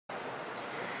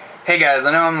Hey guys,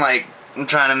 I know I'm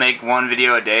trying to make one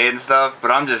video a day and stuff,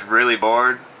 but I'm just really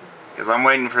bored because I'm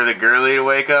waiting for the girly to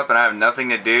wake up and I have nothing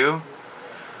to do.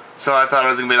 So I thought it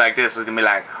was gonna be like this. It's gonna be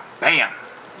like, bam.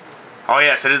 Oh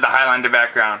yes, it is the Highlander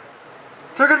background.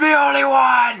 There could be only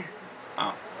one.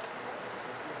 Oh.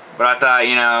 But I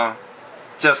thought,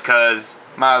 just cause,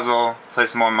 might as well play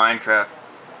some more Minecraft.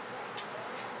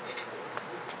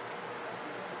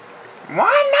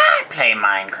 Why not play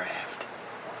Minecraft?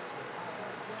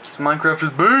 Because Minecraft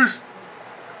is beast.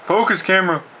 Focus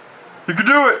camera. You can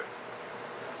do it.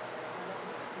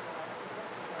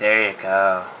 There you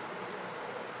go.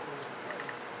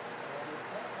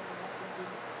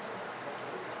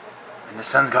 And the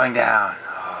sun's going down.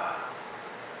 Oh.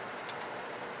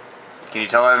 Can you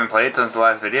tell I haven't played since the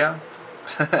last video?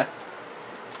 Well,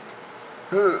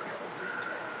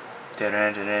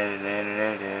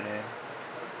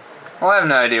 I have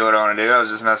no idea what I want to do. I was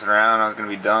just messing around. I was going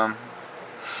to be dumb.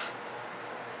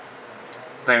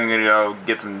 I think I'm going to go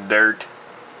get some dirt.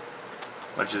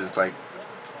 Which is like,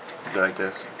 go like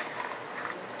this.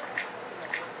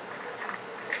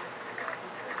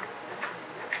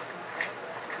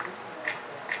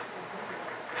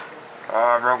 Oh,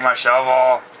 I broke my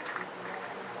shovel.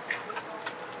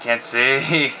 Can't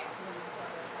see.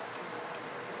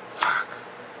 Fuck.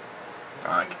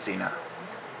 Oh, I can see now.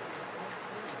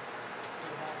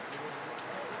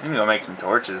 I'm gonna go make some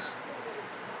torches.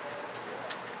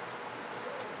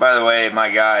 By the way, my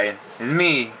guy is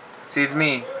me. See, it's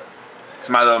me. It's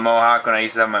my little mohawk when I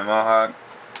used to have my mohawk.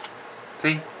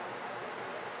 See?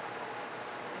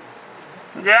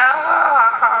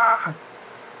 Yeah!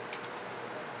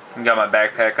 Got my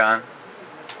backpack on.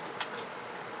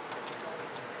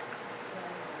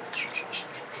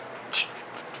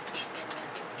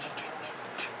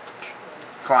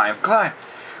 Climb, climb,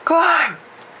 climb!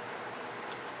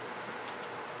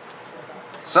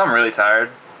 So I'm really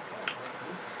tired.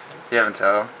 You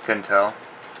couldn't tell.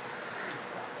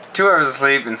 2 hours of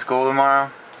sleep in school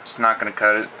tomorrow. Just not gonna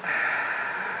cut it.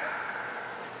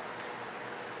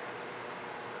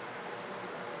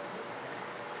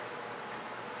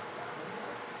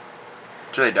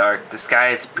 It's really dark. The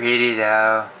sky is pretty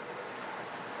though.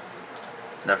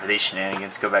 Enough of these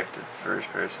shenanigans. Go back to first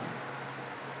person.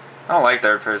 I don't like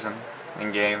third person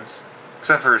in games.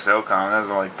 Except for SOCOM. That was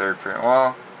only third person.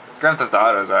 Well, Grand Theft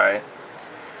Auto is alright.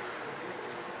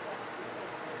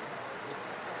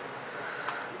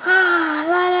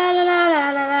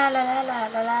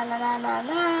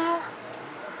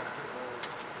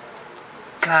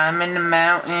 Climbing the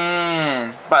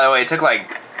mountain. By the way, it took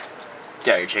like...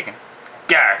 Get out your chicken.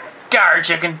 Get out your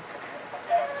chicken.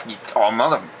 You, oh,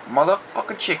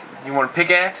 motherfucking chicken. You want a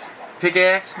pickaxe?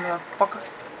 Pickaxe, motherfucker?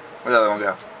 Where'd the other one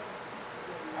go?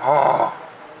 Oh.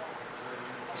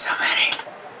 So many.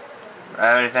 Do I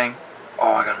have anything?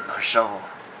 Oh, I got another shovel.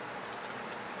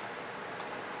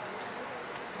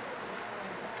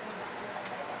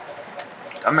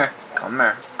 Come here. Come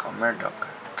here. Come here, duck.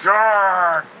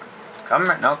 Come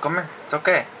here. No, come here. It's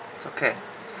okay. It's okay.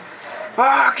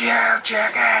 Fuck you,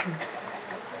 chicken!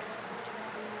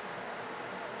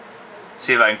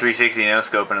 See if I can 360 no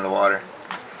scope into the water.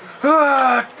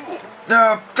 No,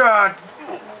 God!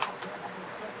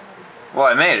 Well,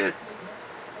 I made it.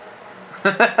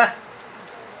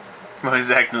 Well,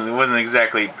 it wasn't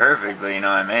exactly perfect, but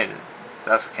I made it.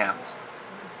 That's what counts.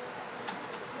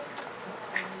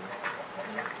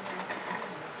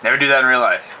 Never do that in real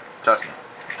life. Trust me.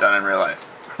 Done in real life.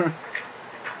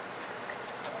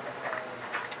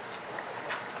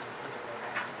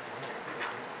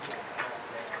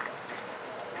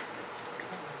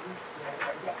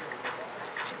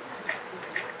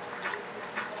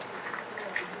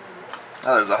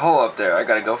 Oh, there's a hole up there. I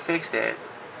gotta go fix that.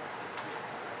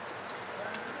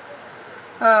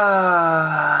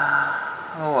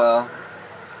 Oh well.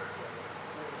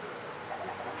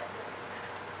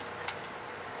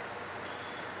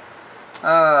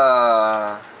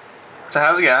 So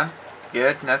how's it going?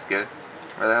 Good? That's good.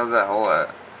 Where the hell's that hole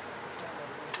at?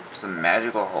 It's a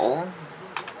magical hole?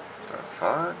 What the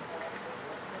fuck?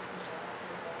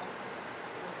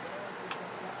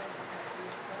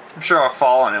 I'm sure I'll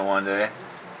fall in it one day.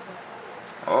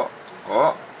 Oh.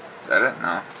 Is that it?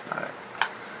 No, it's not it.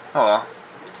 Oh well.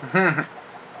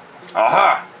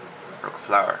 Aha! Broke a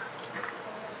flower.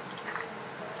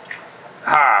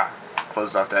 Ha!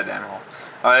 Closed off that damn hole.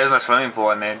 Oh, there's my swimming pool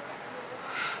I made.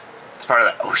 It's part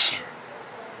of the ocean.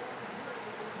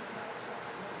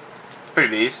 Pretty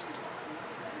beast.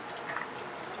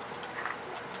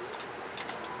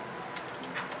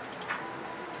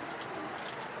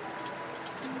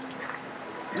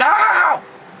 No!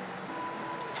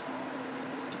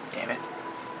 Damn it.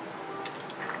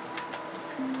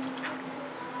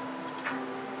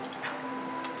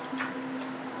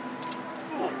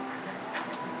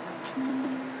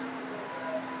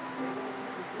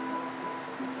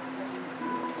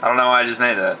 I don't know why I just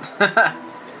made that.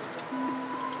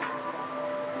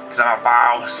 Because I'm a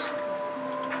boss.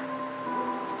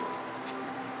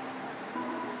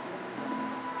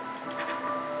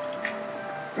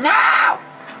 No!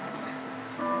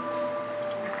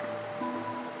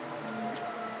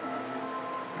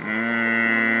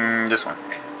 This one.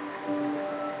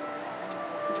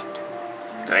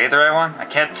 Did I get the right one? I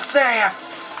can't say it.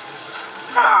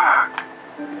 Fuck!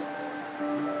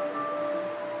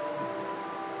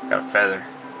 Got a feather.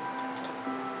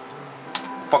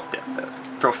 Fuck that feather.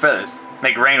 Throw feathers.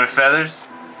 Make it rain with feathers.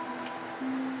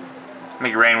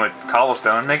 Make it rain with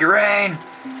cobblestone. Make it rain!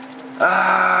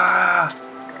 Ah!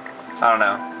 I don't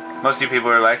know. Most of you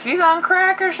people are like, he's on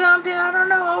crack or something. I don't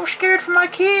know. I was scared for my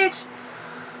kids.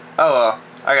 Oh well.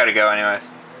 I gotta go anyways.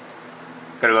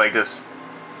 Gotta go like this.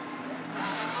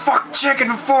 Fuck chicken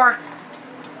and fork!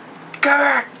 Come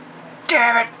here!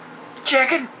 Damn it!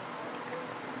 Chicken!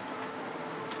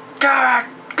 Come here!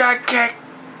 Got kicked!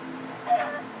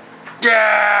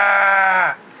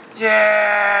 Yeah!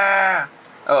 Yeah!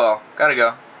 Oh well. Gotta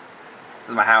go. This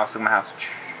is my house. Look at my house.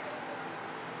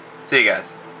 See you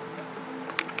guys.